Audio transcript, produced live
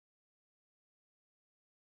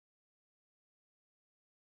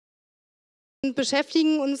Und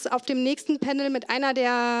beschäftigen uns auf dem nächsten Panel mit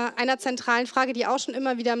einer zentralen Frage, die auch schon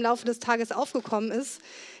immer wieder im Laufe des Tages aufgekommen ist.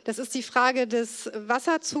 Das ist die Frage des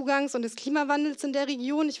Wasserzugangs und des Klimawandels in der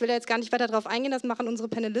Region. Ich will da jetzt gar nicht weiter darauf eingehen, das machen unsere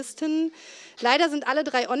Panelistinnen. Leider sind alle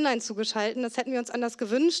drei online zugeschaltet, das hätten wir uns anders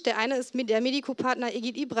gewünscht. Der eine ist der Medico-Partner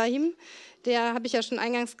Egid Ibrahim, der, habe ich ja schon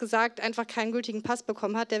eingangs gesagt, einfach keinen gültigen Pass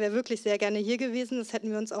bekommen hat. Der wäre wirklich sehr gerne hier gewesen, das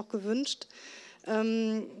hätten wir uns auch gewünscht.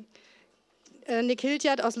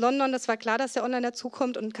 Hildyard aus London, das war klar, dass der online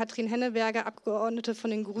dazukommt, und Kathrin Henneberger, Abgeordnete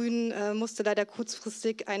von den Grünen, musste leider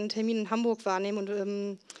kurzfristig einen Termin in Hamburg wahrnehmen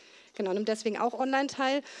und nimmt deswegen auch online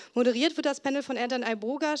teil. Moderiert wird das Panel von Erdem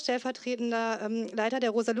Ayboga, stellvertretender Leiter der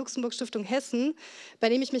Rosa-Luxemburg-Stiftung Hessen, bei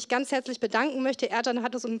dem ich mich ganz herzlich bedanken möchte. Erdem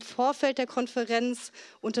hat uns im Vorfeld der Konferenz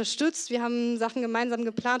unterstützt. Wir haben Sachen gemeinsam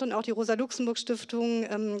geplant und auch die Rosa-Luxemburg-Stiftung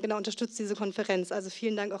unterstützt diese Konferenz. Also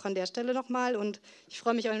vielen Dank auch an der Stelle nochmal und ich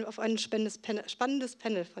freue mich auf ein spannendes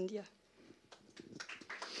Panel von dir.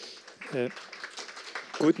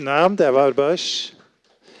 Guten Abend, Herr Walbasch.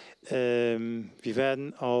 Wir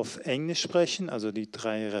werden auf Englisch sprechen, also die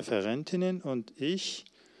drei Referentinnen und ich.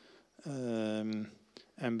 So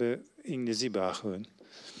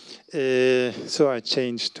I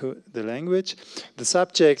changed to the language. The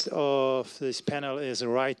subject of this panel is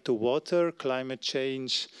right to water, climate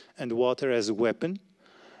change and water as a weapon.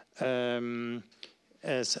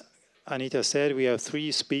 As Anita said, we have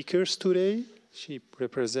three speakers today. She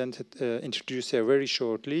introduced her very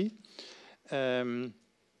shortly.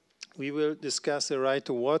 We will discuss the right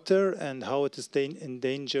to water and how it is in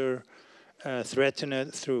danger,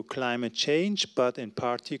 threatened through climate change, but in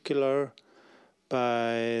particular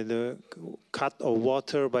by the cut of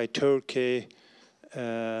water by Turkey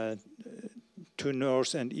to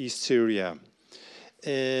North and East Syria.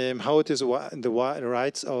 How it is how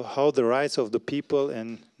the rights of the people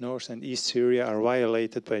in North and East Syria are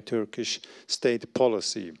violated by Turkish state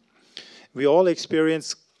policy. We all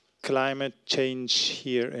experience climate change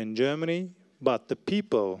here in Germany, but the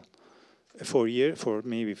people for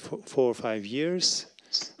maybe 4 or 5 years,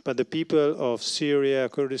 but the people of Syria,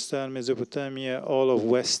 Kurdistan, Mesopotamia, all of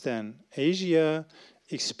Western Asia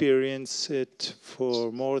experience it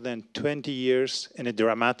for more than 20 years in a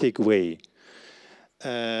dramatic way.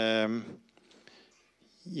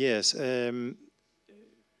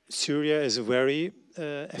 Syria is very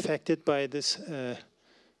affected by this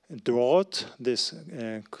drought, this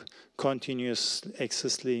continuous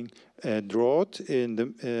existing drought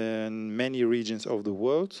in many regions of the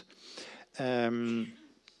world. In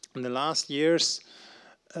the last years,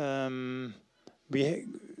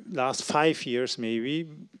 last 5 years maybe,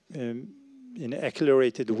 in an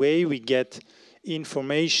accelerated way, we get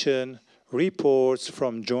information, reports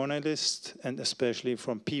from journalists and especially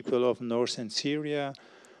from people of northern Syria,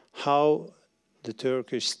 how the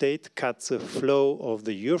Turkish state cuts the flow of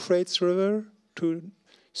the Euphrates River to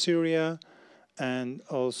Syria and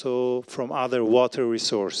also from other water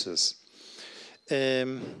resources. The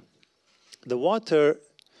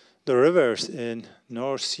rivers in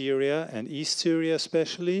North Syria and East Syria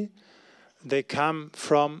especially, they come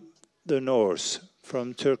from the north,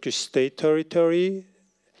 from Turkish state territory,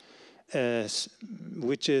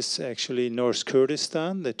 which is actually North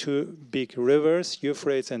Kurdistan. The two big rivers,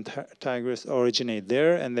 Euphrates and Tigris, originate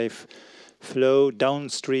there, and they flow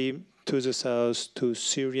downstream to the south to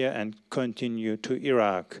Syria and continue to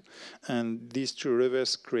Iraq. And these two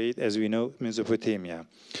rivers create, as we know, Mesopotamia.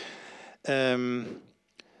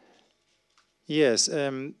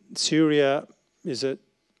 Syria is a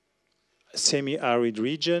semi-arid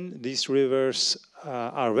region. These rivers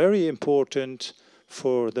are very important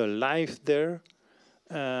for the life there.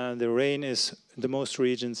 The rain is, in the most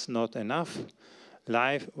regions, not enough.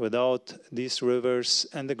 Life without these rivers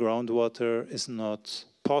and the groundwater is not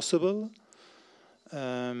possible.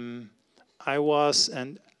 I was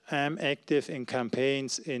and am active in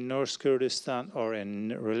campaigns in North Kurdistan or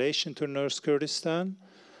in relation to North Kurdistan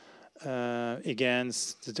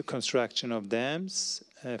against the construction of dams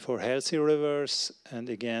for healthy rivers and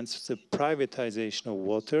against the privatization of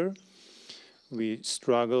water. We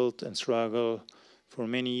struggled and struggle for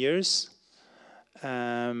many years.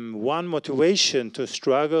 One motivation to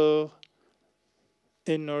struggle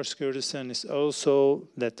in North Kurdistan is also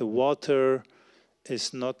that the water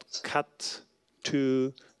is not cut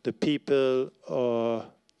to the people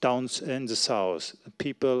down in the south, the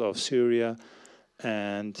people of Syria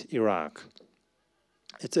and Iraq.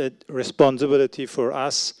 It's a responsibility for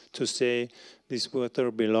us to say this water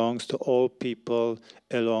belongs to all people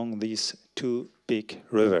along these two big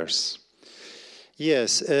rivers.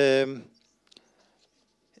 Yes,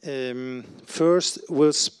 first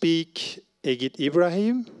will speak Egid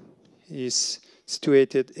Ibrahim. He's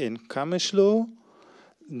situated in Kamishlo.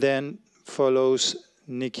 Then follows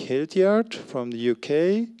Nick Hildyard from the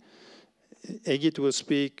UK. Egid will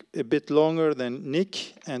speak a bit longer than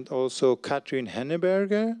Nick, and also Kathrin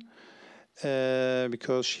Henneberger,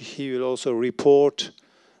 because he will also report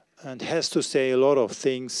and has to say a lot of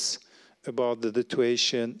things about the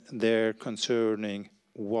situation there concerning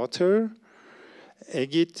water.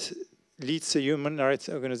 Egid leads the human rights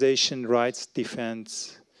organization Rights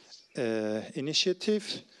Defense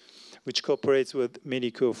Initiative, which cooperates with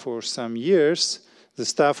Medico for some years. The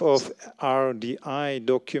staff of RDI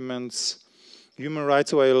documents human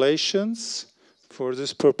rights violations. For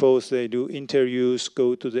this purpose, they do interviews,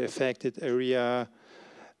 go to the affected area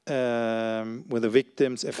with the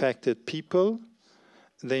victims, affected people.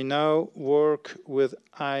 They now work with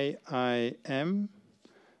IIM,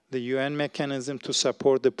 the UN mechanism to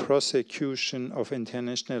support the prosecution of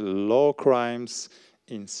international law crimes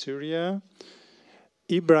in Syria.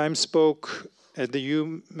 Ibrahim spoke at the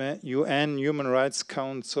UN Human Rights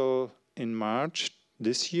Council in March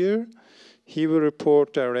this year. He will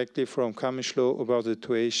report directly from Kamishlo about the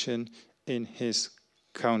situation in his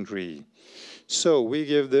country. So we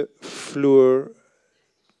give the floor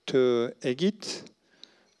to Egid.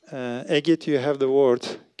 Egid, you have the word.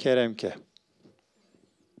 Keremke.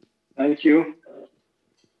 Thank you.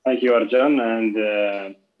 Thank you, Arjan,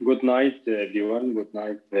 and good night, everyone. Good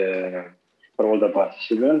night for all the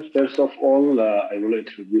participants. First of all, I will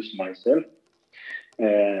introduce myself.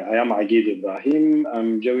 I am Egid Ibrahim.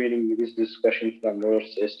 I'm joining this discussion from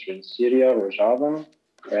northeastern Syria, Rojava.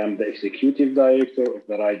 I am the executive director of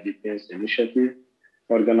the Right Defense Initiative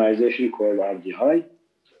organization called RDI.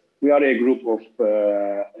 We are a group of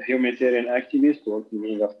humanitarian activists working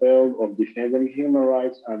in the field of defending human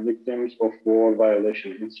rights and victims of war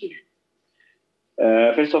violation in Syria.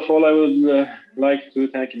 First of all, I would like to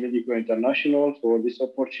thank Medico International for this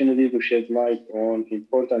opportunity to shed light on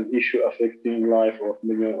important issue affecting life of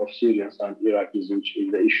millions of Syrians and Iraqis, which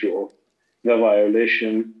is the issue of the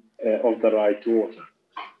violation of the right to water.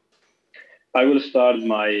 I will start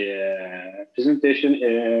my presentation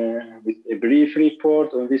with a brief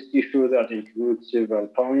report on this issue that includes several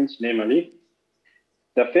points, namely,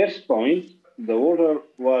 the first point, the water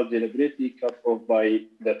was deliberately cut off by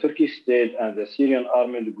the Turkish state and the Syrian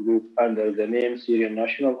armed group under the name Syrian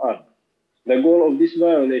National Army. The goal of this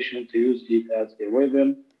violation to use it as a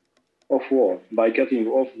weapon of war by cutting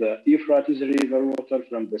off the Euphrates River water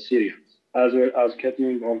from the Syrians, as well as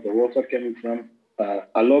cutting off the water coming from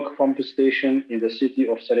a log pump station in the city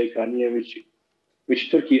of Sarekaniye,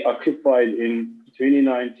 which Turkey occupied in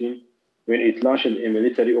 2019 when it launched a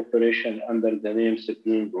military operation under the name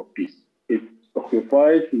Spring of Peace. It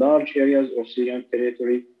occupied large areas of Syrian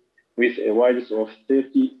territory with a width of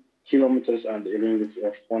 30 kilometers and a length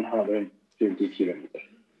of 120 kilometers.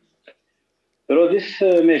 Through these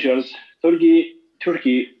measures, Turkey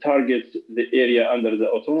targets the area under the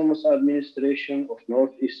autonomous administration of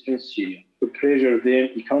northeastern Syria to pressure them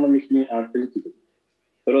economically and politically.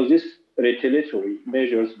 Through these retaliatory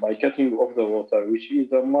measures by cutting off the water, which is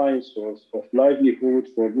the main source of livelihood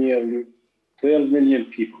for nearly 12 million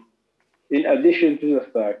people. In addition to the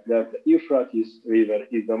fact that the Euphrates River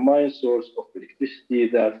is the main source of electricity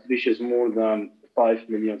that reaches more than 5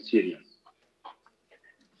 million Syrians.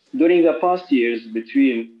 During the past years,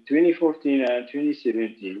 between 2014 and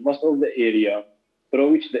 2017, most of the area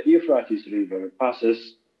through which the Euphrates River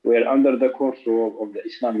passes were under the control of the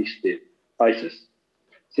Islamic State, ISIS.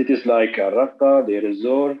 Cities like Raqqa, Deir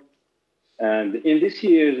ez-Zor, and in these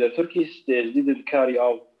years, the Turkish state didn't carry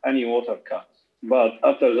out any water cuts. But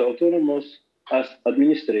after the autonomous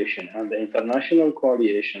administration and the international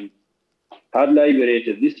coalition had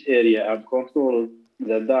liberated this area and controlled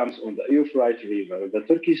the dams on the Euphrates River, the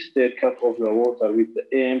Turkish state cut off the water with the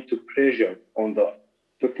aim to put pressure on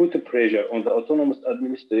the autonomous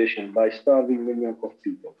administration by starving millions of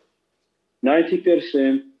people.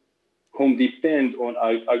 90% whom depend on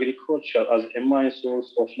agriculture as a main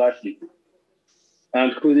source of livelihood,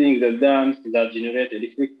 including the dams that generate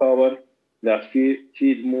electric power that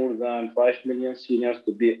feed more than 5 million Syrians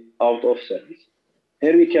to be out of service.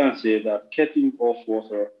 Here we can say that cutting off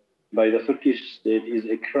water by the Turkish state is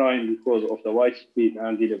a crime because of the widespread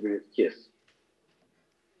and deliberate case.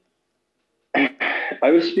 I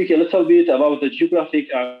will speak a little bit about the geographic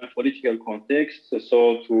and political context,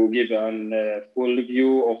 so to give a full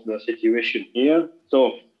view of the situation here.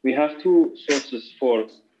 So we have two sources for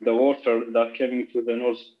the water that coming to the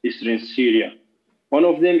northeastern Syria. One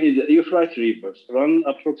of them is the Euphrates River, run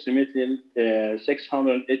approximately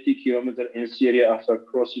 680 kilometers in Syria after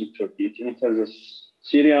crossing Turkey. It enters the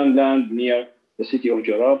Syrian land near the city of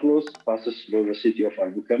Jarablus, passes through the city of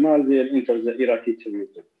Abu Kamal, there enters the Iraqi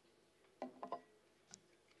territory.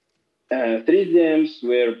 3 dams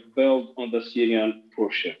were built on the Syrian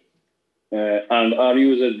portion and are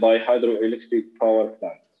used by hydroelectric power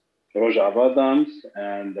plants. Rojava dams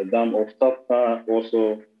and the dam of Tafta,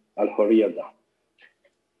 also Al-Hurriya dam.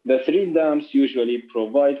 The 3 dams usually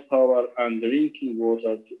provide power and drinking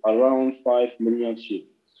water to around 5 million Syrians.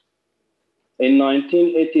 In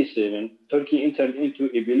 1987, Turkey entered into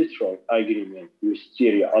a bilateral agreement with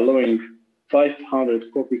Syria, allowing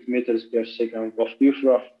 500 cubic meters per second of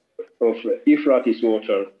Euphrates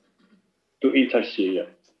water to enter Syria.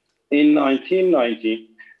 In 1990,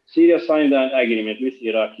 Syria signed an agreement with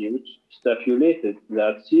Iraq, which stipulated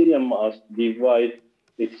that Syria must divide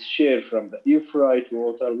its share from the Euphrates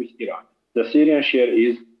water with Iraq. The Syrian share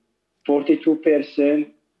is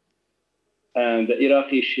 42%, and the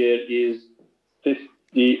Iraqi share is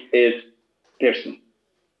 58%.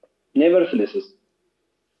 Nevertheless,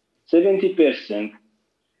 70%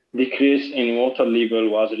 decrease in water level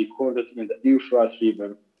was recorded in the Euphrates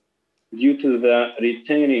River due to the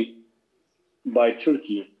retaining by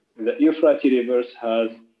Turkey. The Euphrates River has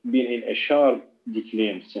been in a sharp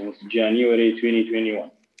decline since January 2021.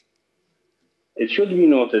 It should be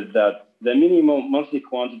noted that the minimum monthly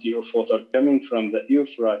quantity of water coming from the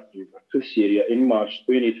Euphrates River to Syria in March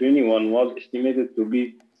 2021 was estimated to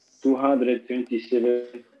be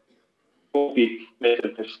 227 cubic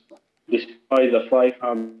meters per second, despite the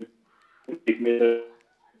 500 cubic meter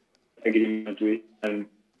agreement with and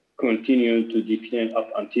continued to decline up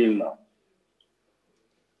until now.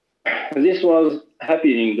 This was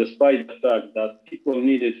happening despite the fact that people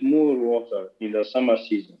needed more water in the summer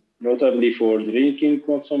season, notably for drinking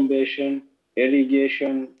consumption,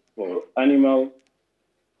 irrigation, for animal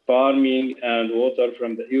farming, and water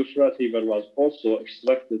from the Euphrates River was also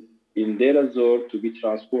extracted in Deir ez-Zor to be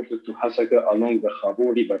transported to Hasaka along the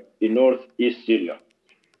Khabur River in northeast Syria,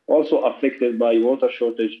 also affected by water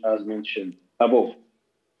shortage as mentioned above.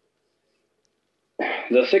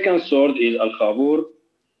 The second source is Al-Khabur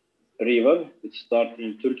River. It starts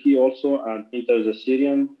in Turkey also and enters the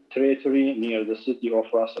Syrian territory near the city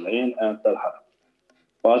of Ras Al Ain and Talha.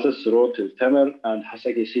 Passes through Tel Tamer and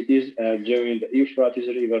Hasaki cities and joins the Euphrates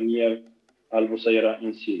River near Al-Busayra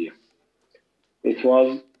in Syria. It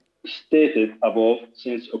was stated above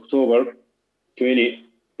since October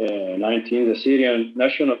 2019, the Syrian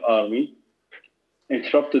National Army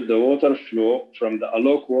interrupted the water flow from the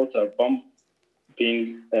Alok water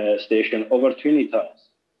pumping station over 20 times,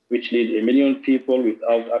 which lead 1 million people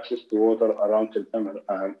without access to water around Tel Tamer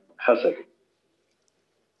and Hasaki.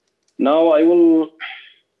 Now I will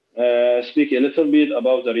speak a little bit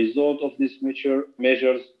about the result of these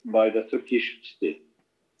measures by the Turkish state.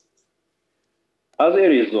 As a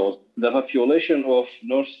result, the population of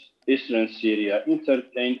northeastern Syria entered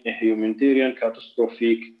in a humanitarian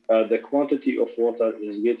catastrophe as the quantity of water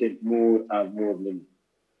is getting more and more limited.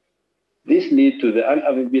 This leads to the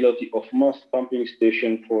unavailability of most pumping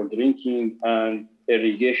stations for drinking and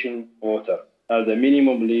irrigation water at the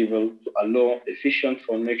minimum level to allow efficient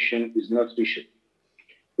connection is not reached.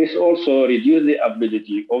 This also reduces the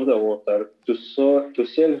ability of the water to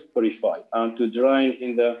self-purify and to drain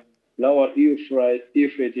in the lower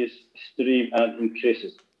Euphrates stream and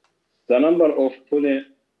increases the number of pollens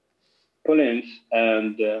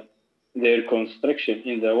and their construction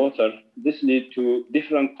in the water. This leads to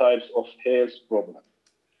different types of health problems: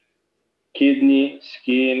 kidney,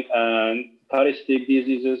 skin, and parasitic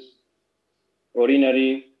diseases,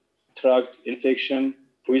 urinary tract infection,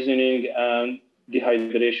 poisoning, and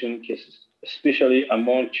dehydration cases, especially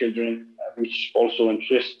among children, which also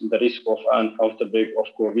increase the risk of an outbreak of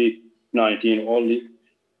COVID-19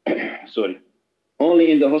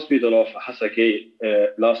 Only in the hospital of Hasaki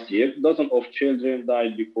last year, dozens of children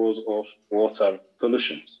died because of water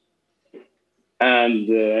pollution. And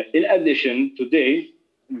in addition, today,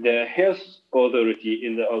 the health authority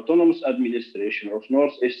in the autonomous administration of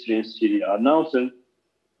northeastern Syria announced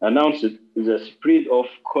the spread of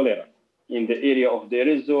cholera in the area of Deir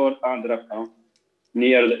ez-Zor and Raqqa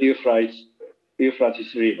near the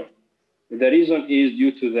Euphrates River. The reason is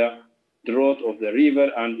due to the drought of the river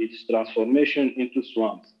and its transformation into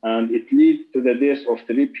swamps, and it led to the death of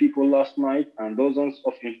 3 people last night and dozens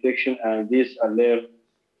of infections, and this alerted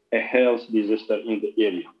a health disaster in the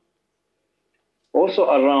area. Also,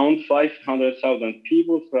 around 500,000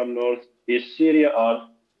 people from northeast Syria are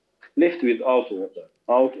left without water,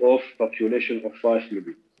 out of population of 5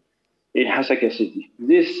 million. In Hasaka city,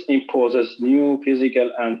 this imposes new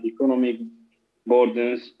physical and economic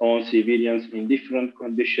burdens on civilians in different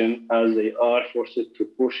conditions as they are forced to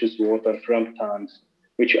purchase water from tanks,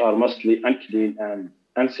 which are mostly unclean and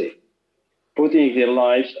unsafe, putting their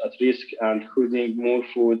lives at risk and causing more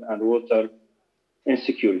food and water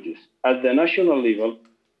insecurities. At the national level,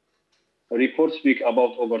 reports speak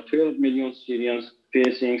about over 12 million Syrians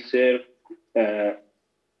facing severe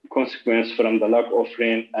consequences from the lack of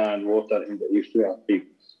rain and water in the Euphrates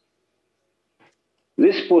regions.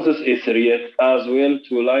 This poses a threat as well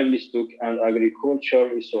to livestock and agricultural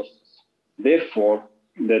resources. Therefore,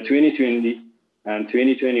 the 2020 and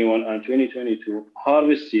 2021 and 2022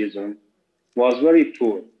 harvest season was very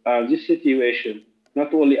poor, and this situation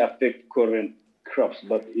not only affects current crops,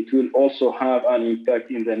 but it will also have an impact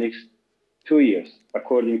in the next 2 years,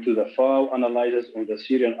 according to the FAO analysis on the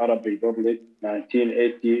Syrian Arab Republic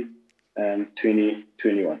 1980 and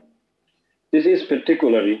 2021. This is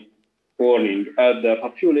particularly warning as the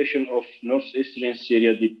population of northeastern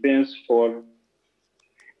Syria depends for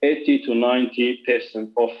 80 to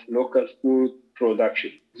 90% of local food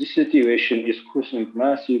production. This situation is causing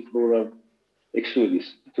massive rural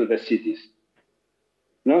exodus to the cities.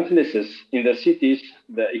 Nonetheless, in the cities,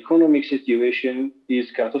 the economic situation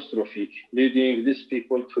is catastrophic, leading these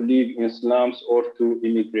people to live in slums or to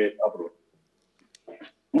immigrate abroad.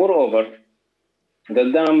 Moreover,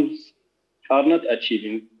 the dams are not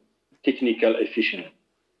achieving technical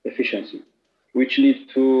efficiency, which leads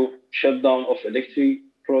to shutdown of electric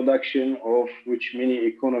production, of which many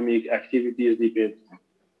economic activities depend on.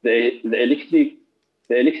 The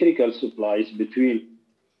electrical supplies between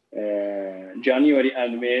January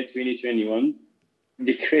and May 2021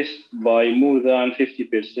 decreased by more than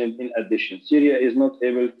 50%. In addition, Syria is not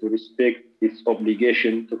able to respect its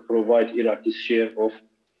obligation to provide Iraq's share of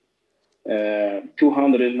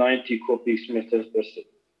 290 cubic meters per second,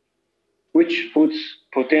 which puts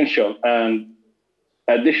potential and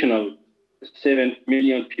additional 7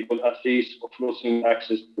 million people at risk of losing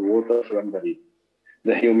access to water from the region.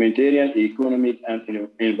 The humanitarian, economic, and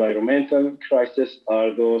environmental crises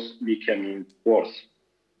are those becoming worse.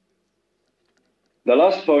 The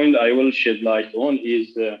last point I will shed light on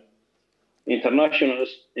is the international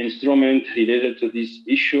instrument related to this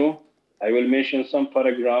issue. I will mention some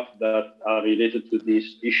paragraphs that are related to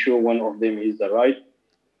this issue. One of them is the right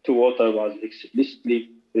to water was explicitly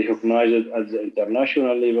recognized at the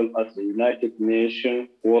international level at the United Nations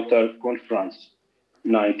Water Conference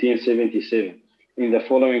 1977 in the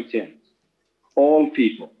following terms: all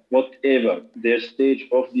people, whatever their stage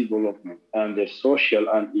of development and their social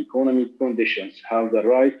and economic conditions, have the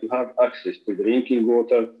right to have access to drinking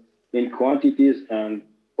water in quantities and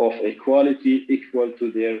of a quality equal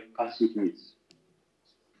to their basic needs.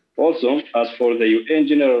 Also, as for the UN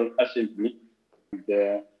General Assembly,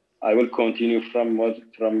 I will continue from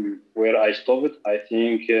where I stopped. I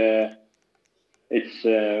think it's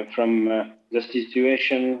from the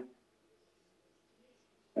situation.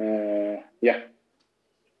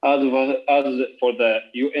 As for the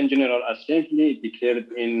UN General Assembly, it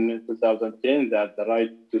declared in 2010 that the right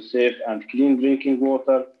to safe and clean drinking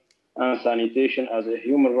water and sanitation as a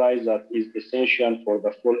human right that is essential for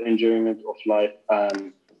the full enjoyment of life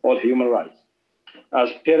and all human rights. As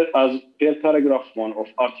per paragraph 1 of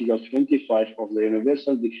Article 25 of the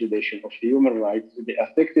Universal Declaration of Human Rights, the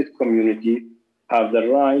affected community have the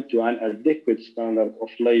right to an adequate standard of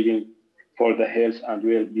living for the health and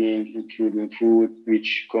well-being, including food,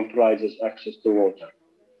 which comprises access to water.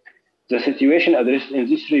 The situation addressed in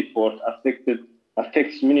this report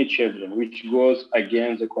affects many children, which goes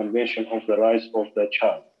against the Convention of the Rights of the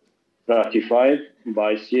Child, ratified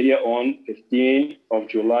by Syria on 15 of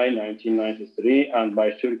July 1993 and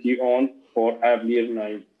by Turkey on 4 April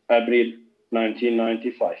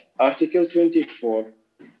 1995. Article 24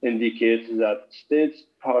 indicates that states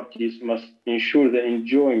parties must ensure the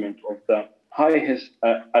enjoyment of the highest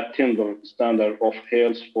attainable standard of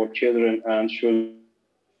health for children and should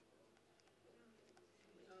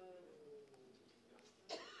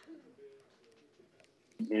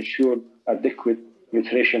ensure adequate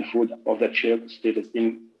nutrition food of the child, stated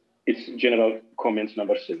in its general comments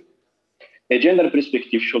number 7. A gender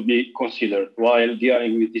perspective should be considered while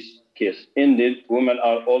dealing with this case. Indeed, women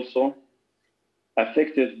are also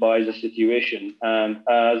affected by the situation, and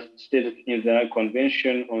as stated in the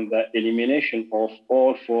Convention on the Elimination of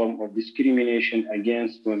All Forms of Discrimination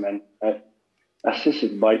Against Women,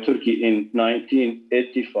 assessed by Turkey in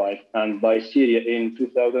 1985 and by Syria in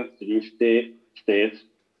 2003,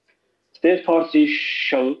 state parties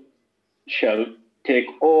shall take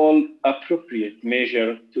all appropriate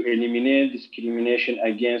measures to eliminate discrimination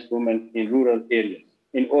against women in rural areas,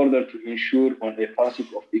 in order to ensure on a basis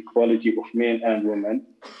of equality of men and women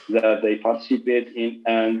that they participate in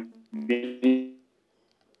and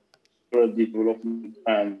development,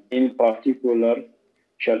 and in particular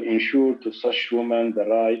shall ensure to such women the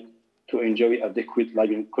right to enjoy adequate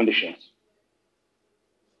living conditions.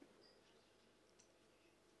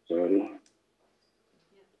 Sorry.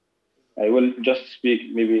 I will just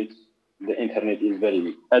speak, maybe the internet is very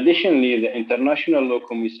weak. Additionally, the International Law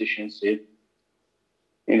Commission said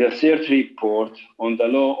in the third report on the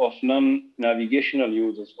law of non-navigational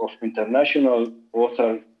uses of international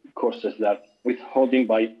water courses that withholding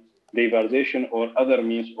by diversion or other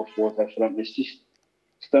means of water from a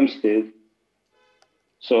system state,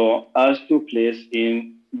 so as to place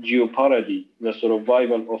in jeopardy the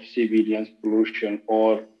survival of civilians, pollution,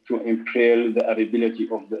 or to imperil the availability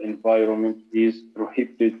of the environment is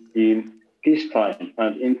prohibited in peacetime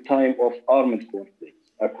and in time of armed conflict.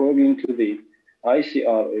 According to the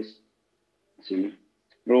ICRC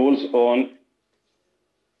rules on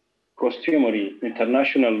customary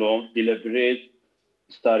international law, deliberate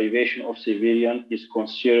starvation of civilians is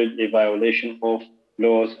considered a violation of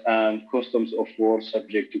laws and customs of war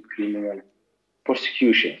subject to criminal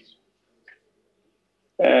prosecutions.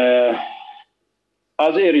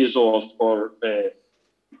 As a result or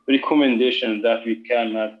recommendation that we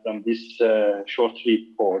can have from this short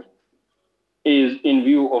report is, in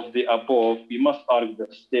view of the above, we must urge the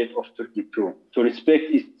state of Turkey to respect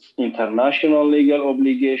its international legal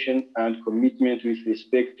obligation and commitment with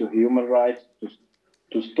respect to human rights,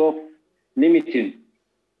 to stop limiting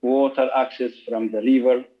water access from the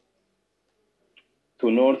river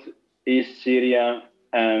to northeast Syria,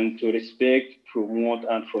 and to respect, promote,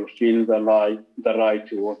 and fulfill the right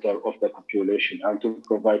to water of the population, and to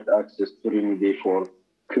provide access to remedy for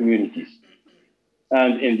communities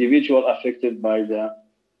and individuals affected by the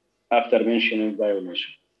after-mentioned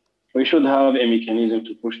violation. We should have a mechanism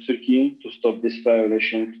to push Turkey to stop this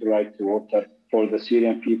violation to right to water for the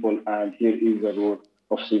Syrian people, and here is the role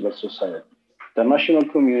of civil society, the national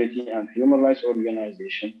community, and human rights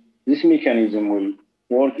organizations. This mechanism will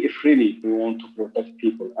work if really we want to protect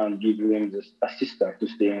people and give them this assistance to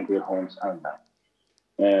stay in their homes and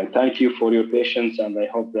land. Thank you for your patience, and I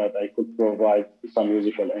hope that I could provide some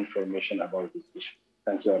useful information about this issue.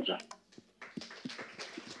 Thank you, Arjan.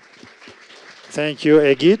 Thank you,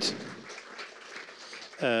 Egid.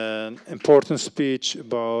 An important speech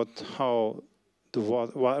about how the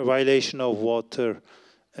violation of water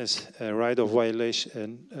as a right of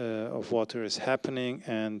violation of water is happening,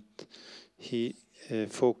 and he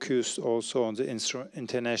focused also on the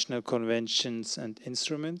international conventions and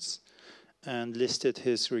instruments and listed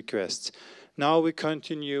his requests. Now we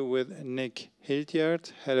continue with Nick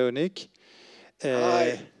Hildyard. Hello, Nick.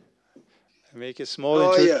 Hi. Make a small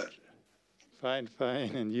How are you? Fine,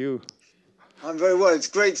 fine. And you? I'm very well. It's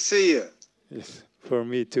great to see you. Yes, for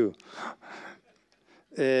me too.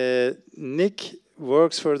 Nick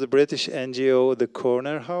works for the British NGO The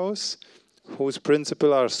Corner House, whose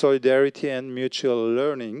principles are solidarity and mutual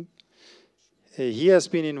learning. He has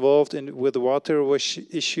been involved with water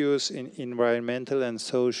issues in environmental and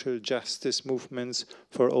social justice movements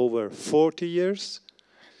for over 40 years.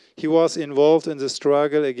 He was involved in the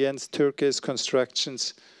struggle against Turkey's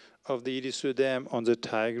constructions of the Idisu Dam on the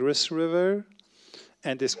Tigris River,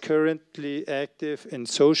 and is currently active in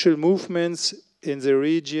social movements in the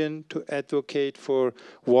region to advocate for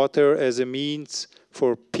water as a means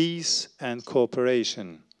for peace and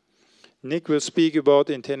cooperation. Nick will speak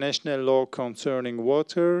about international law concerning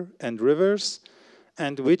water and rivers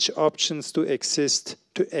and which options to exist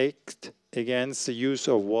to act against the use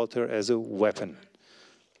of water as a weapon.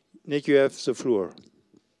 Nick, you have the floor.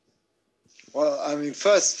 Well, I mean,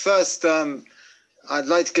 first, I'd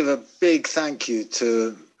like to give a big thank you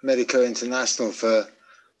to Medico International for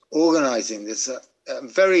organizing this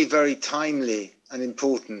very, very timely and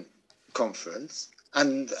important conference.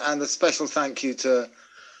 And a special thank you to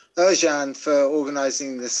Ercan for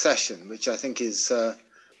organizing this session, which I think is of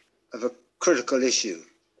a critical issue.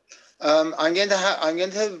 I'm going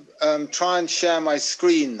to try and share my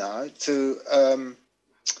screen now to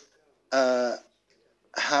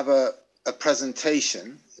have a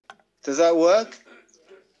presentation. Does that work?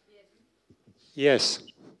 Yes.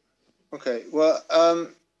 Okay. Well,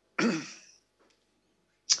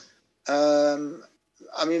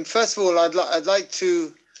 I mean, first of all, I'd like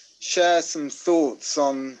to share some thoughts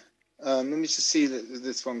on. Let me just see that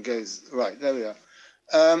this one goes right. There we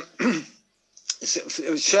are.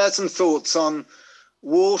 Share some thoughts on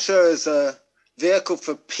water as a vehicle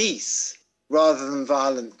for peace rather than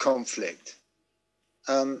violent conflict.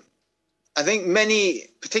 I think many,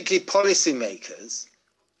 particularly policymakers,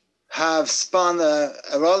 have spun a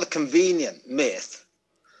rather convenient myth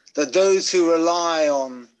that those who rely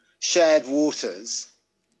on shared waters,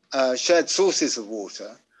 shared sources of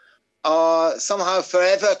water, are somehow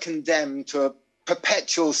forever condemned to a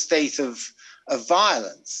perpetual state of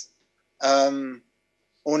violence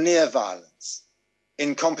or near violence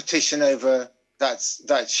in competition over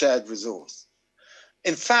that shared resource.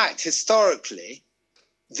 In fact, historically,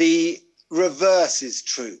 the reverse is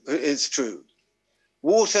true.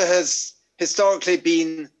 Water has historically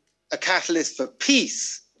been a catalyst for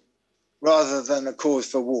peace rather than a cause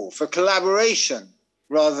for war, for collaboration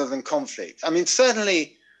rather than conflict. I mean,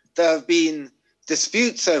 certainly there have been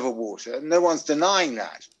disputes over water, no one's denying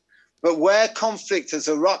that. But where conflict has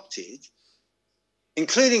erupted,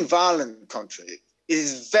 including violent conflict,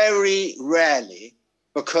 is very rarely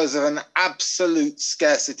because of an absolute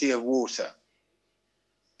scarcity of water.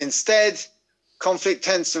 Instead, conflict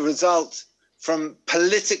tends to result from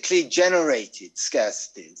politically generated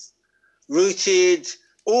scarcities, rooted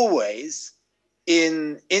always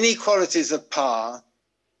in inequalities of power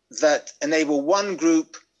that enable one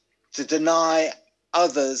group to deny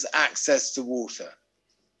others access to water.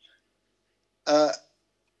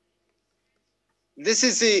 This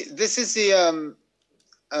is the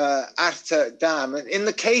Ataturk Dam. In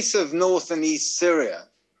the case of North and East Syria,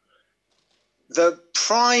 the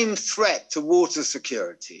prime threat to water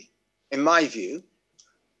security, in my view,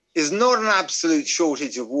 is not an absolute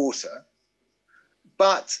shortage of water,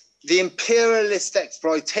 but the imperialist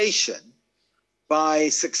exploitation by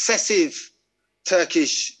successive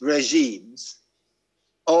Turkish regimes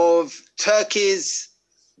of Turkey's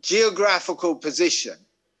geographical position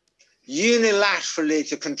unilaterally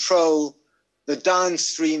to control the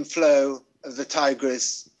downstream flow of the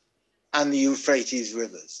Tigris and the Euphrates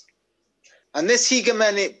rivers. And this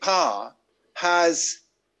hegemonic power has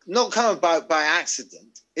not come about by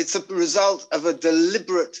accident. It's a result of a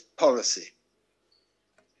deliberate policy.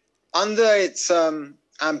 Under its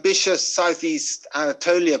ambitious Southeast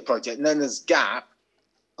Anatolia project, known as GAP,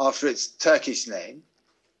 after its Turkish name,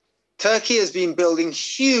 Turkey has been building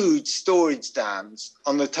huge storage dams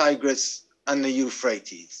on the Tigris and the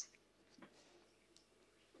Euphrates.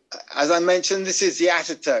 As I mentioned, this is the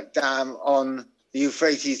Ataturk Dam on the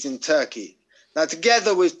Euphrates in Turkey. Now,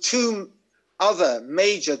 together with two other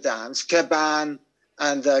major dams, Keban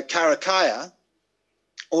and Karakaya,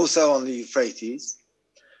 also on the Euphrates,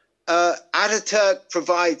 Ataturk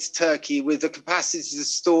provides Turkey with the capacity to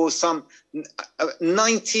store some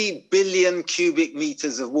 90 billion cubic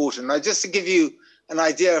meters of water. Now, just to give you an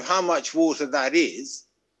idea of how much water that is,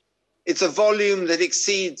 it's a volume that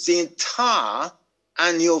exceeds the entire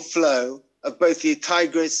annual flow of both the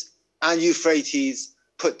Tigris and Euphrates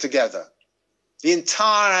put together. The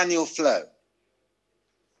entire annual flow.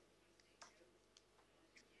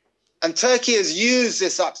 And Turkey has used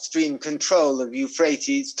this upstream control of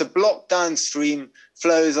Euphrates to block downstream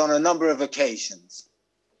flows on a number of occasions.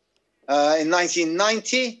 In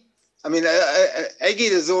 1990, I mean,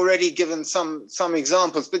 Egid has already given some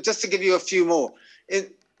examples, but just to give you a few more. In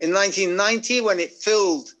 1990, when it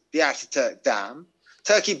filled the Ataturk Dam,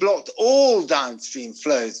 Turkey blocked all downstream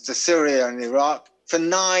flows to Syria and Iraq for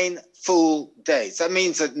 9 full days. That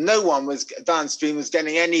means that no one downstream was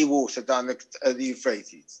getting any water down the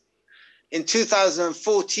Euphrates. In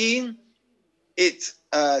 2014,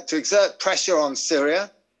 to exert pressure on Syria,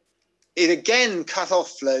 it again cut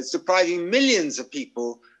off flows, depriving millions of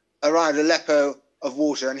people around Aleppo of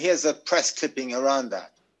water. And here's a press clipping around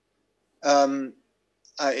that.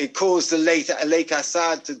 It caused the Lake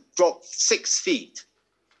Assad to drop 6 feet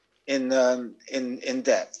in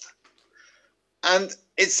depth. And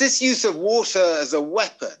it's this use of water as a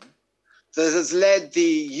weapon that has led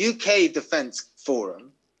the UK Defence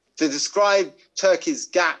Forum to describe Turkey's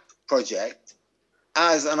GAP project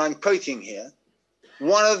as, and I'm quoting here,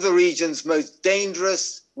 one of the region's most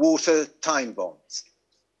dangerous water time bombs.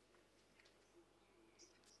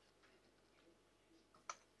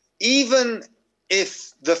 Even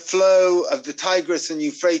if the flow of the Tigris and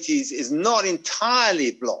Euphrates is not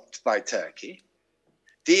entirely blocked by Turkey,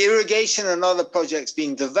 the irrigation and other projects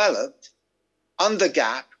being developed under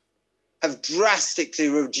GAP have drastically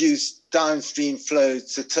reduced downstream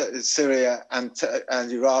flows to Syria and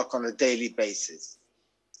Iraq on a daily basis.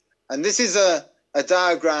 And this is a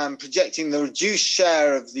diagram projecting the reduced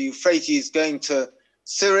share of the Euphrates going to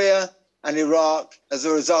Syria and Iraq as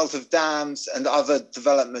a result of dams and other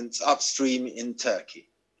developments upstream in Turkey.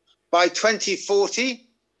 By 2040,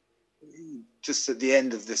 just at the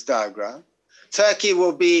end of this diagram, Turkey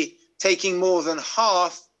will be taking more than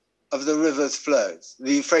half of the river's flows,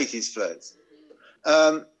 the Euphrates flows.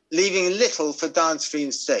 leaving little for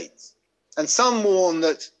downstream states. And some warn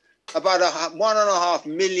that about 1.5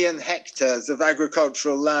 million hectares of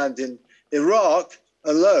agricultural land in Iraq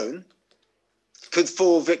alone could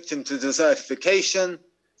fall victim to desertification,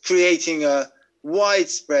 creating a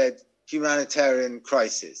widespread humanitarian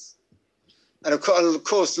crisis. And of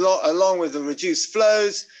course, along with the reduced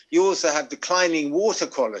flows, you also have declining water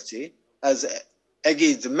quality, as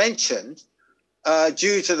Egid mentioned,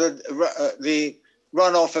 due to the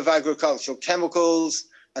runoff of agricultural chemicals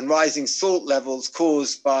and rising salt levels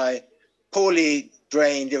caused by poorly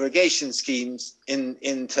drained irrigation schemes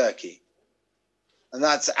in Turkey. And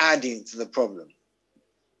that's adding to the problem.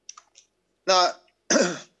 Now,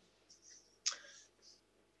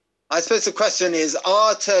 I suppose the question is,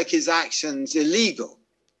 are Turkey's actions illegal?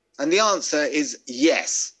 And the answer is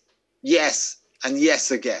yes, yes, and yes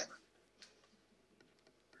again.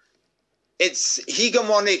 Its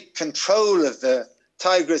hegemonic control of the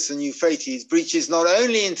Tigris and Euphrates breaches not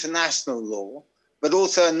only international law, but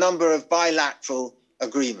also a number of bilateral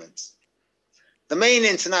agreements. The main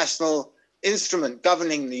international instrument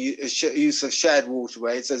governing the use of shared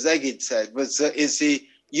waterways, as Egid said, is the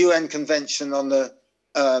UN Convention on the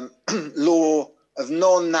law of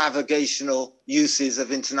non-navigational uses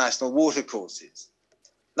of international watercourses.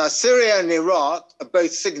 Now, Syria and Iraq are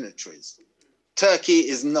both signatories. Turkey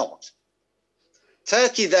is not.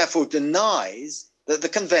 Turkey therefore denies that the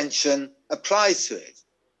convention applies to it.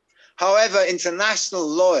 However, international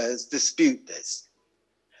lawyers dispute this.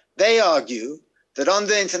 They argue that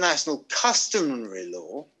under international customary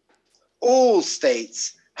law, all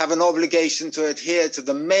states have an obligation to adhere to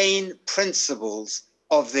the main principles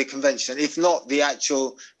of the convention, if not the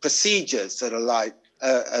actual procedures that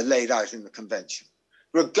are laid out in the convention,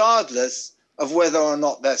 regardless of whether or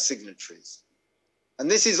not they're signatories.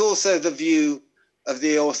 And this is also the view of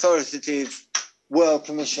the authoritative World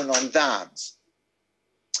Commission on Dams.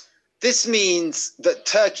 This means that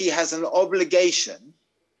Turkey has an obligation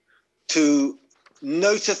to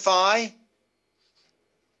notify,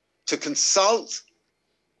 to consult,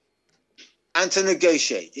 and to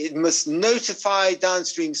negotiate. It must notify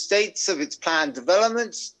downstream states of its planned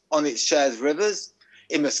developments on its shared rivers.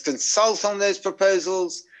 It must consult on those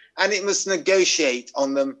proposals, and it must negotiate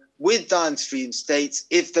on them with downstream states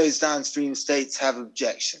if those downstream states have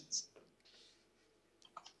objections.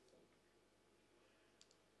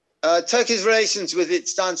 Turkey's relations with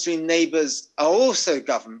its downstream neighbors are also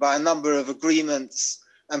governed by a number of agreements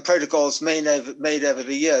and protocols made over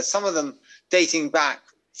the years, some of them dating back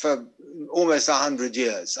for almost 100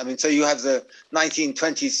 years. I mean, so you have the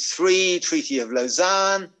 1923 Treaty of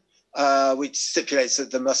Lausanne, which stipulates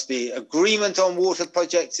that there must be agreement on water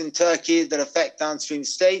projects in Turkey that affect downstream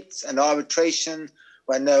states and arbitration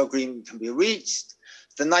where no agreement can be reached.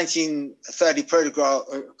 The 1930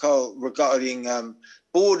 protocol regarding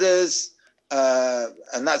borders,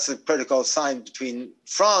 and that's a protocol signed between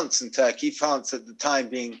France and Turkey, France at the time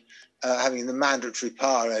being having the mandatory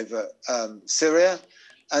power over Syria.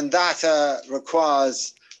 And that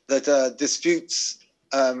requires that disputes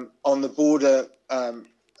on the border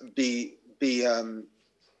be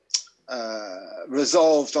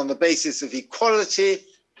resolved on the basis of equality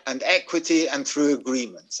and equity and through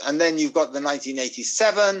agreements. And then you've got the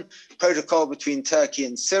 1987 protocol between Turkey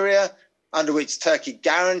and Syria, under which Turkey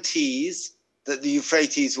guarantees that the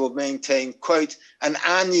Euphrates will maintain, quote, an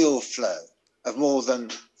annual flow of more than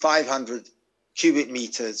 500 cubic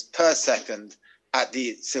meters per second at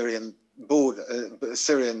the Syrian border,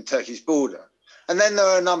 Syrian-Turkish border. And then there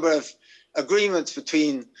are a number of agreements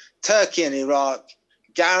between Turkey and Iraq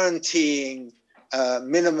guaranteeing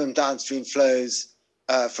minimum downstream flows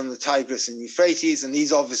from the Tigris and Euphrates, and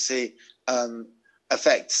these obviously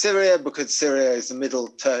affect Syria because Syria is the middle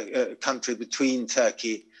country between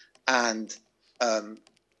Turkey and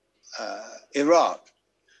Iraq.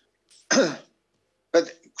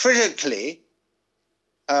 But critically,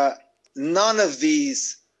 none of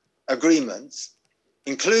these agreements,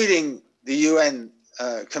 including the UN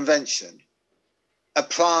Convention,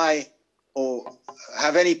 apply or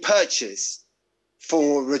have any purchase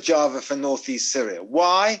for Rojava for northeast Syria.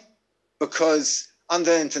 Why? Because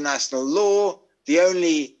under international law, the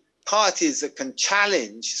only parties that can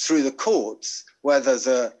challenge through the courts where there's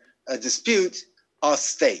a dispute are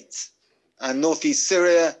states. And northeast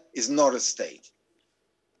Syria is not a state.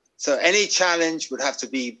 So any challenge would have to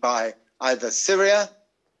be by either Syria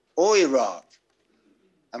or Iraq.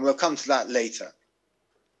 And we'll come to that later.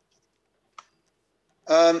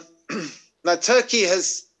 Now, Turkey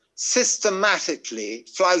has systematically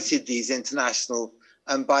flouted these international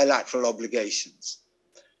and bilateral obligations.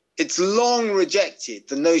 it's long rejected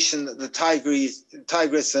the notion that the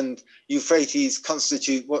Tigris and Euphrates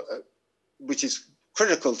constitute, which is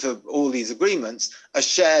critical to all these agreements, a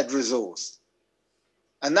shared resource.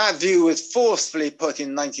 And that view was forcefully put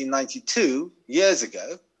in 1992, years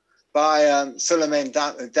ago, by Süleyman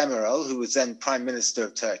Demirel, who was then Prime Minister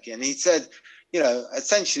of Turkey. And he said, you know,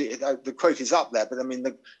 essentially, the quote is up there, but I mean,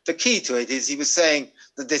 the key to it is he was saying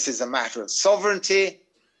that this is a matter of sovereignty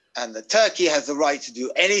and that Turkey has the right to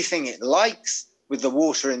do anything it likes with the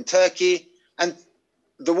water in Turkey, and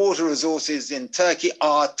the water resources in Turkey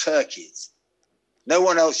are Turkey's. No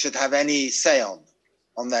one else should have any say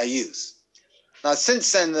on their use. Now,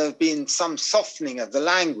 since then, there have been some softening of the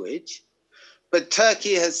language, but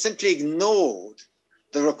Turkey has simply ignored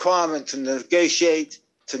the requirement to negotiate,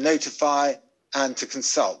 to notify, and to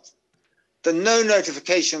consult. No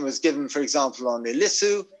notification was given, for example, on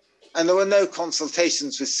Ilissu, and there were no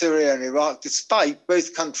consultations with Syria and Iraq, despite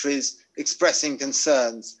both countries expressing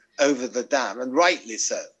concerns over the dam, and rightly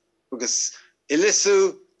so, because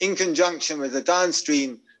Ilissu, in conjunction with the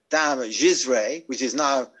downstream dam at Jizre, which is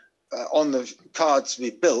now on the cards to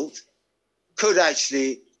be built, could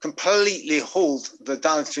actually completely halt the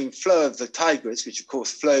downstream flow of the Tigris, which of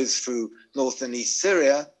course flows through north and east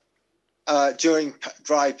Syria, during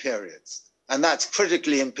dry periods. And that's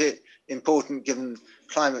critically important given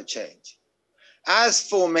climate change. As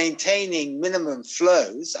for maintaining minimum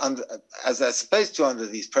flows, as they're supposed to under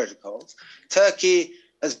these protocols, Turkey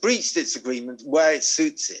has breached its agreement where it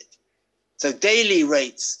suits it. So daily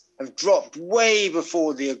rates have dropped way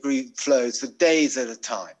before the agreed flows for days at a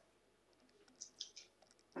time.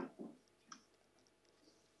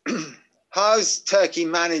 How's Turkey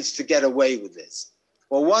managed to get away with this?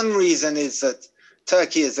 Well, one reason is that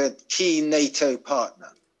Turkey is a key NATO partner,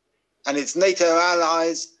 and its NATO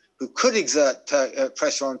allies who could exert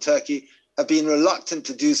pressure on Turkey have been reluctant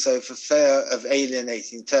to do so for fear of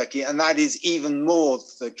alienating Turkey, and that is even more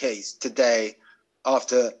the case today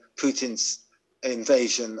after Putin's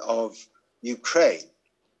invasion of Ukraine.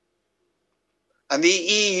 And the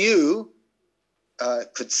EU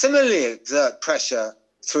could similarly exert pressure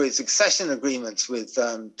through its accession agreements with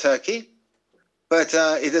Turkey, but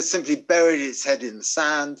it has simply buried its head in the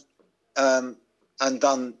sand and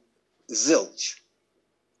done zilch.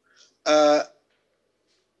 The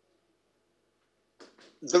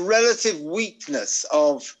relative weakness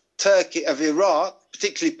of Iraq,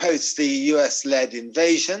 particularly post the US-led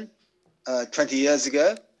invasion 20 years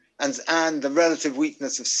ago, and the relative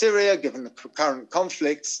weakness of Syria, given the current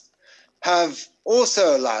conflicts, have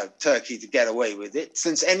also allowed Turkey to get away with it,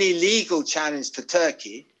 since any legal challenge to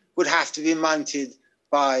Turkey would have to be mounted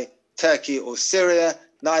by Turkey or Syria,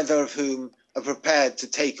 neither of whom are prepared to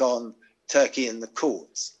take on Turkey in the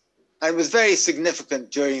courts. And it was very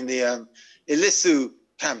significant during the Ilissu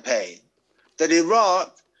campaign that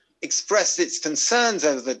Iraq expressed its concerns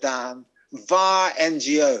over the dam via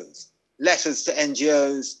NGOs, letters to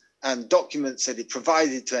NGOs and documents that it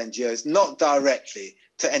provided to NGOs, not directly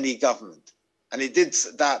to any government. And it did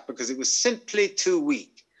that because it was simply too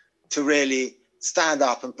weak to really stand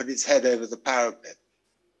up and put its head over the parapet.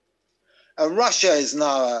 Russia is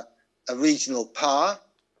now a regional power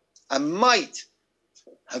and might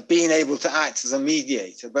have been able to act as a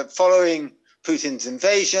mediator, but following Putin's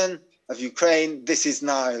invasion of Ukraine, this is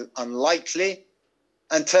now unlikely,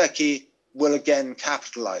 and Turkey will again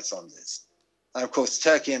capitalize on this. And of course,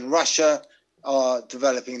 Turkey and Russia are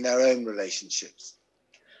developing their own relationships.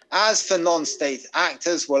 As for non-state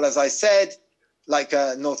actors, well, as I said, like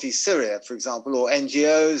Northeast Syria, for example, or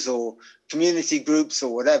NGOs or community groups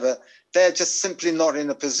or whatever, they're just simply not in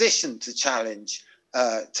a position to challenge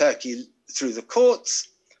Turkey through the courts,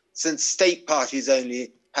 since state parties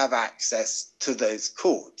only have access to those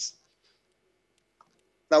courts.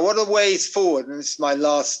 Now, what are ways forward? And this is my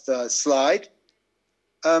last slide.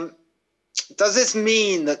 Does this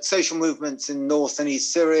mean that social movements in North and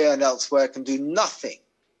East Syria and elsewhere can do nothing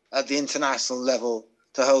at the international level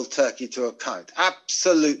to hold Turkey to account?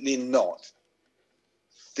 Absolutely not.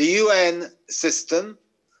 The UN system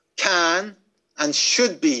can and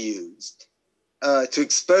should be used to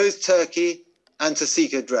expose Turkey and to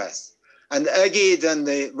seek redress. And Egid and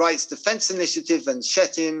the Rights Defense Initiative and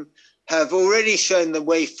Shetim have already shown the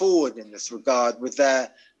way forward in this regard with their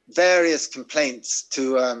various complaints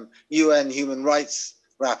to UN human rights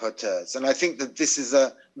rapporteurs. And I think that this is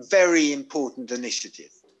a very important initiative.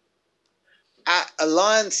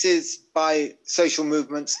 Alliances by social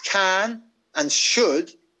movements can and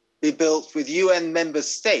should be built with UN member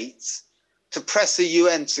states to press the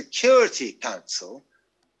UN Security Council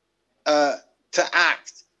to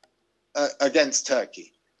act against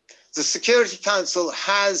Turkey. the Security Council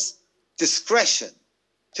has discretion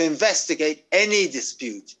to investigate any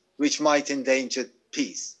dispute which might endanger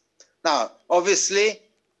peace. Now, obviously,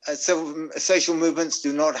 social movements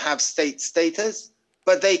do not have state status,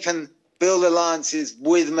 but they can build alliances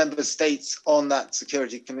with member states on that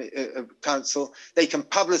Security Council. They can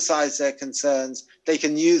publicize their concerns. They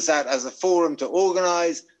can use that as a forum to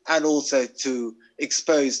organize and also to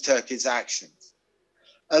expose Turkey's actions.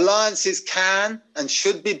 Alliances can and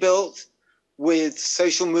should be built with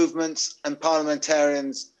social movements and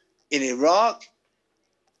parliamentarians in Iraq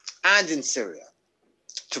and in Syria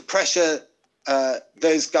to pressure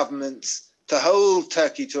those governments to hold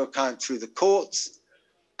Turkey to account through the courts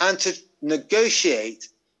and to negotiate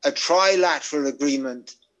a trilateral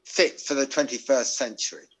agreement fit for the 21st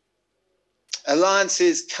century.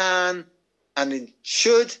 Alliances can and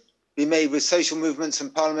should be made with social movements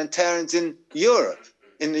and parliamentarians in Europe,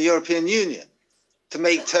 in the European Union, to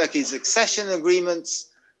make Turkey's accession agreements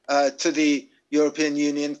to the European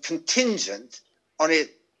Union contingent on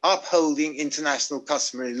it upholding international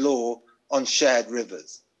customary law on shared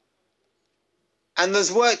rivers. And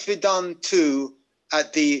there's work to be done too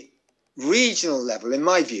at the regional level, in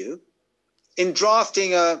my view, in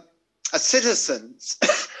drafting a citizens'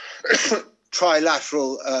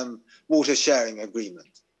 trilateral water sharing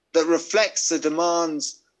agreement that reflects the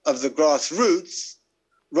demands of the grassroots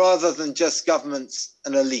rather than just governments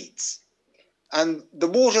and elites. And the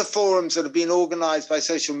water forums that have been organized by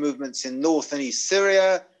social movements in North and East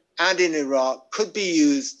Syria and in Iraq could be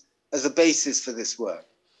used as a basis for this work.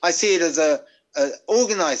 I see it as an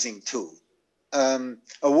organizing tool, a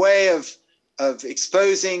way of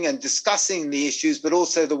exposing and discussing the issues, but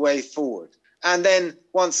also the way forward. And then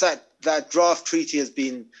once that draft treaty has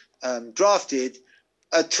been drafted,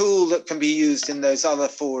 a tool that can be used in those other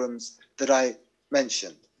forums that I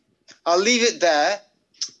mentioned. I'll leave it there,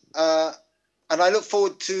 and I look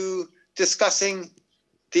forward to discussing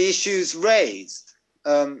the issues raised.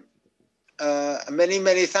 Many,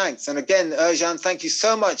 many thanks. And again, Ercan, thank you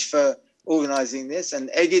so much for organizing this. And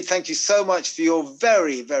Egid, thank you so much for your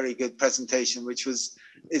very, very good presentation, which is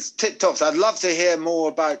tip-top. So I'd love to hear more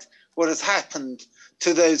about what has happened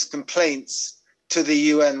to those complaints to the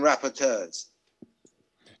UN rapporteurs.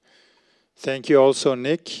 Thank you also,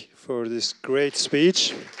 Nick, for this great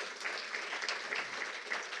speech.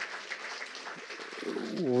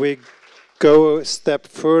 We go a step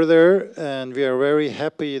further, and we are very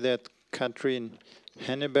happy that Kathrin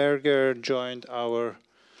Henneberger joined our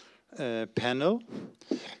panel.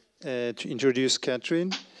 To introduce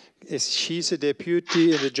Kathrin, she's a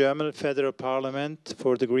deputy in the German Federal Parliament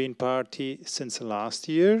for the Green Party since last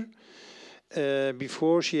year.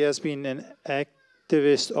 Before, she has been an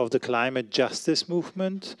activist of the climate justice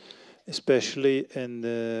movement, especially in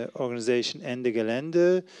the organization Ende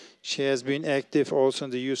Gelände. She has been active also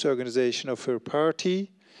in the youth organization of her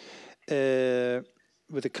party.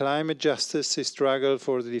 With the climate justice, she struggled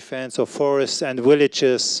for the defense of forests and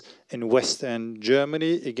villages in Western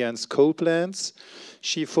Germany against coal plants.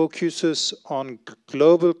 She focuses on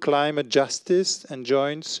global climate justice and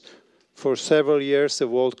joins for several years the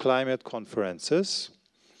World Climate Conferences.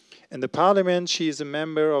 In the parliament, she is a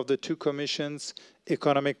member of the two commissions,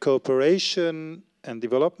 Economic Cooperation and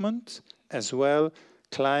Development, as well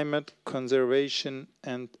Climate Conservation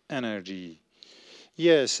and Energy.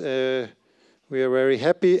 Yes, we are very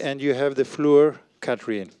happy, and you have the floor,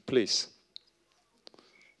 Kathrin, please.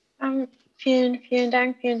 Vielen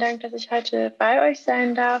Dank, dass ich heute bei euch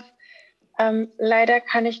sein darf. Leider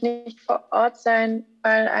kann ich nicht vor Ort sein,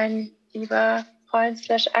 weil ein lieber Freund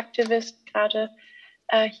 / Aktivist gerade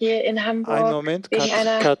hier in Hamburg einen Moment, wegen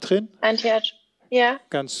einer Kathrin, ja?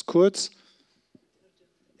 Ganz kurz.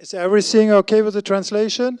 Is everything okay with the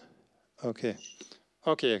translation? Okay.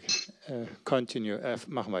 Okay, continue.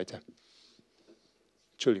 Mach weiter.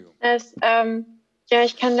 Entschuldigung. Ja,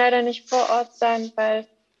 ich kann leider nicht vor Ort sein, weil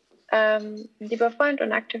ein lieber Freund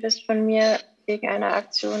und Aktivist von mir wegen einer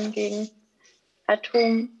Aktion gegen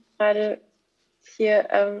Atom gerade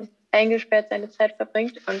hier eingesperrt seine Zeit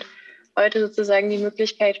verbringt und heute sozusagen die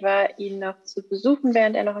Möglichkeit war, ihn noch zu besuchen,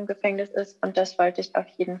 während er noch im Gefängnis ist. Und das wollte ich auf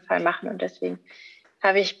jeden Fall machen. Und deswegen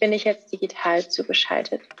bin ich jetzt digital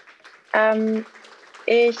zugeschaltet.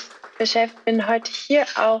 Ich bin heute hier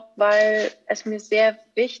auch, weil es mir sehr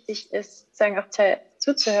wichtig ist, sozusagen auch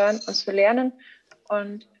zuzuhören und zu lernen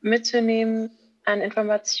und mitzunehmen an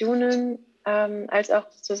Informationen, als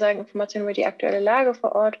auch sozusagen Informationen über die aktuelle Lage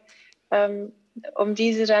vor Ort, um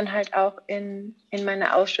diese dann halt auch in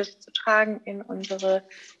meine Ausschüsse zu tragen, in unsere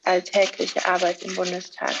alltägliche Arbeit im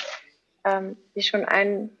Bundestag. Wie schon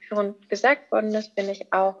einführend gesagt worden ist, bin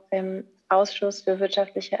ich auch im Ausschuss für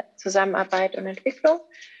wirtschaftliche Zusammenarbeit und Entwicklung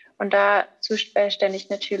und da zuständig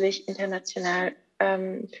natürlich international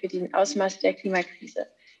für die Ausmaße der Klimakrise.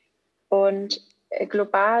 Und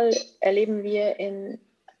global erleben wir in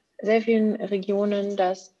sehr vielen Regionen,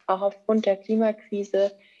 dass auch aufgrund der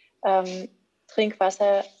Klimakrise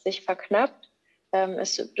Trinkwasser sich verknappt,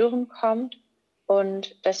 es zu Dürren kommt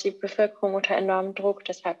und dass die Bevölkerung unter enormem Druck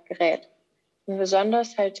deshalb gerät. Und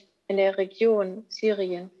besonders halt in der Region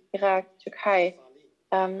Syrien, Irak, Türkei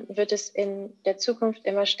wird es in der Zukunft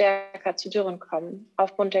immer stärker zu Dürren kommen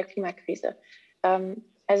aufgrund der Klimakrise. Also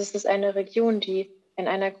es ist eine Region, die in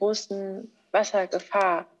einer großen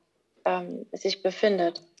Wassergefahr sich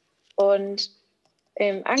befindet. Und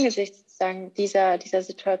im Angesicht sozusagen dieser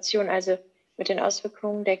Situation, also mit den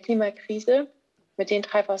Auswirkungen der Klimakrise, mit den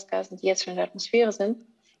Treibhausgasen, die jetzt schon in der Atmosphäre sind,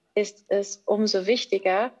 ist es umso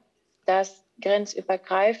wichtiger, dass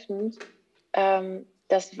grenzübergreifend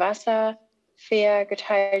das Wasser fair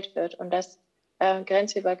geteilt wird und dass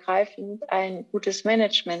grenzübergreifend ein gutes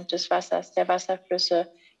Management des Wassers, der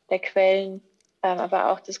Wasserflüsse, der Quellen,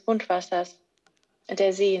 aber auch des Grundwassers,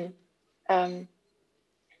 der Seen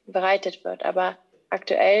bereitet wird. Aber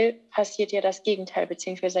aktuell passiert ja das Gegenteil,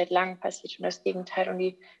 beziehungsweise seit langem passiert schon das Gegenteil. Und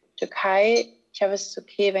die Türkei, ich hoffe, es ist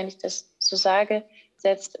okay, wenn ich das so sage,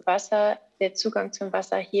 setzt Wasser, der Zugang zum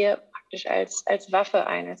Wasser hier praktisch als Waffe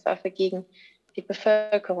ein, als Waffe gegen die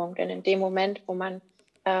Bevölkerung. Denn in dem Moment, wo man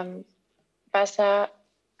Wasser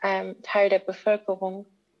einem Teil der Bevölkerung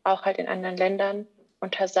auch halt in anderen Ländern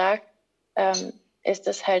untersagt, ist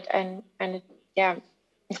es halt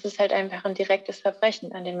es ist halt einfach ein direktes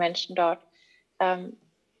Verbrechen an den Menschen dort.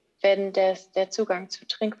 Wenn der Zugang zu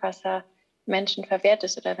Trinkwasser Menschen verwehrt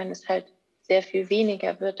ist oder wenn es halt sehr viel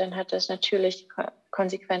weniger wird, dann hat das natürlich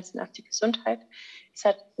Konsequenzen auf die Gesundheit. Es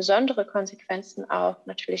hat besondere Konsequenzen auch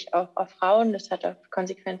natürlich auch auf Frauen, es hat auch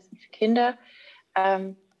Konsequenzen für Kinder.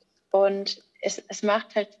 Und es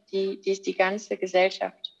macht halt die ganze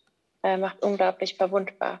Gesellschaft macht unglaublich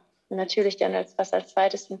verwundbar. Und natürlich dann, was als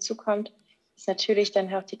zweites hinzukommt, ist natürlich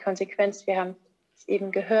dann auch die Konsequenz. Wir haben es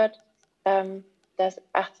eben gehört, dass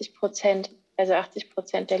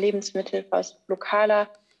 80% der Lebensmittel aus lokaler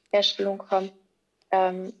Herstellung kommen.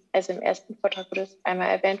 Also im ersten Vortrag wurde es einmal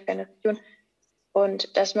erwähnt für eine Region.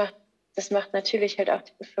 Und das macht natürlich halt auch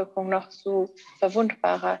die Bevölkerung noch so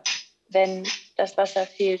verwundbarer, wenn das Wasser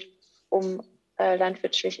fehlt, um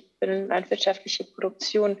landwirtschaftliche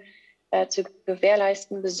Produktion zu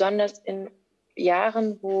gewährleisten, besonders in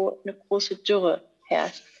Jahren, wo eine große Dürre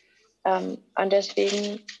herrscht. Und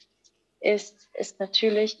deswegen ist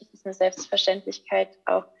natürlich eine Selbstverständlichkeit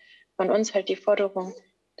auch von uns halt die Forderung,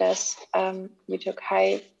 dass die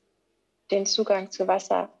Türkei den Zugang zu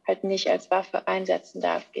Wasser halt nicht als Waffe einsetzen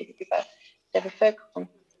darf gegenüber der Bevölkerung,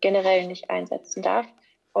 generell nicht einsetzen darf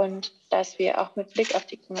und dass wir auch mit Blick auf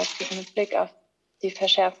die Klimakrise, mit Blick auf die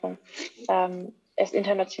Verschärfung es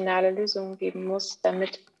internationale Lösungen geben muss,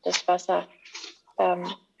 damit das Wasser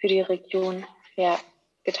für die Region fair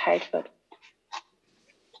geteilt wird.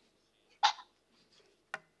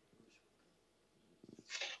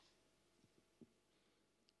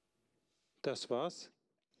 Das war's.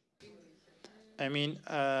 I mean,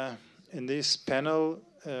 in this panel,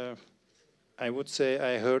 I would say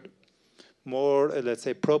I heard more, let's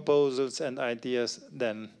say, proposals and ideas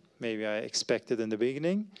than maybe I expected in the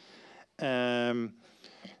beginning.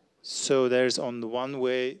 So there's on the one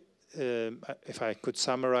way, if I could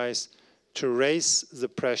summarize, to raise the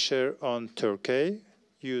pressure on Turkey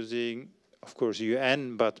using, of course,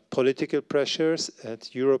 UN, but political pressures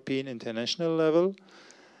at European international level,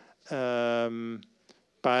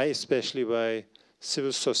 especially by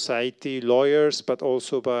civil society, lawyers, but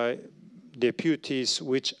also by deputies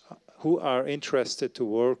who are interested to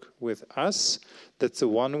work with us. That's the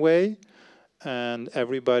one way. And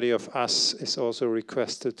everybody of us is also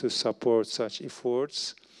requested to support such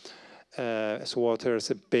efforts, as water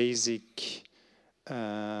is a basic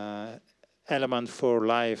element for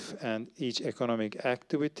life and each economic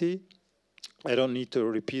activity. I don't need to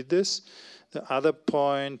repeat this. The other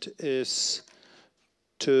point is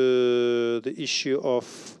to the issue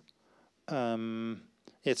of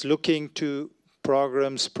it's looking to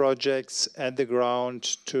programs, projects at the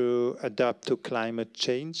ground to adapt to climate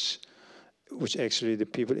change, which actually the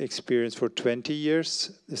people experience for 20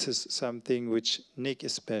 years. This is something which Nick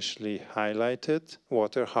especially highlighted,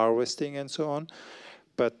 water harvesting and so on.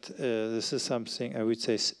 But this is something I would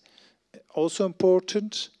say is also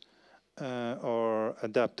important, or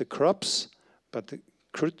adapt the crops. But the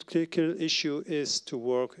critical issue is to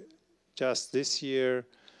work just this year,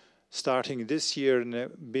 starting this year in a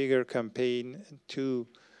bigger campaign to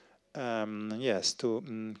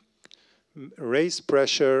raise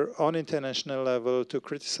pressure on international level to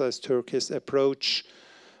criticize Turkey's approach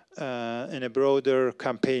in a broader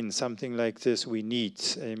campaign. Something like this we need.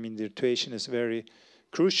 I mean, the situation is very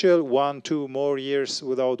crucial. 1-2 more years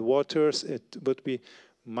without waters, it would be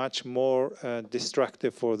much more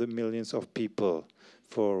destructive for the millions of people,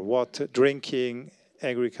 for water, drinking,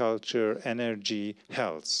 agriculture, energy,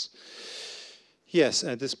 health. Yes,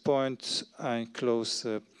 at this point, I close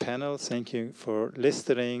the panel. Thank you for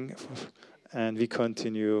listening, and we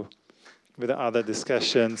continue with the other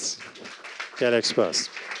discussions. Quel expert.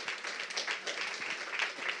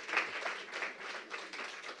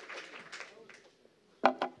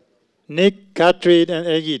 Nick, Kathrin, and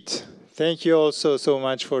Egid, thank you also so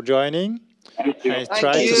much for joining. Thank you. I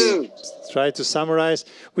try to summarize.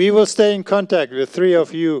 We will stay in contact with 3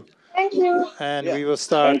 of you. Thank you. And we will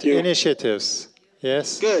start initiatives.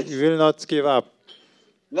 Yes? Good. You will not give up.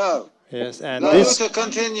 No. Yes, and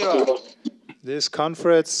this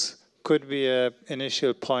conference could be an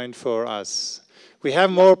initial point for us. We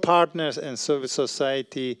have more partners in civil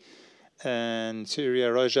society and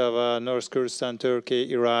Syria, Rojava, North Kurdistan,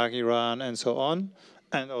 Turkey, Iraq, Iran, and so on,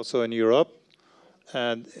 and also in Europe.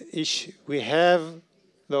 And we have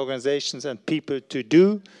the organizations and people to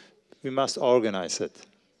do. We must organize it.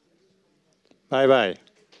 Bye-bye.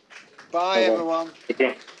 Bye, everyone.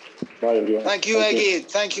 Okay. Bye, everyone. Thank you, Egid.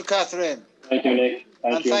 Thank you, Kathrin. Thank you, Nick.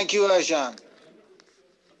 Thank you, Ercan.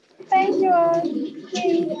 Thank you all.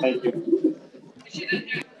 Thank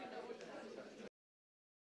you.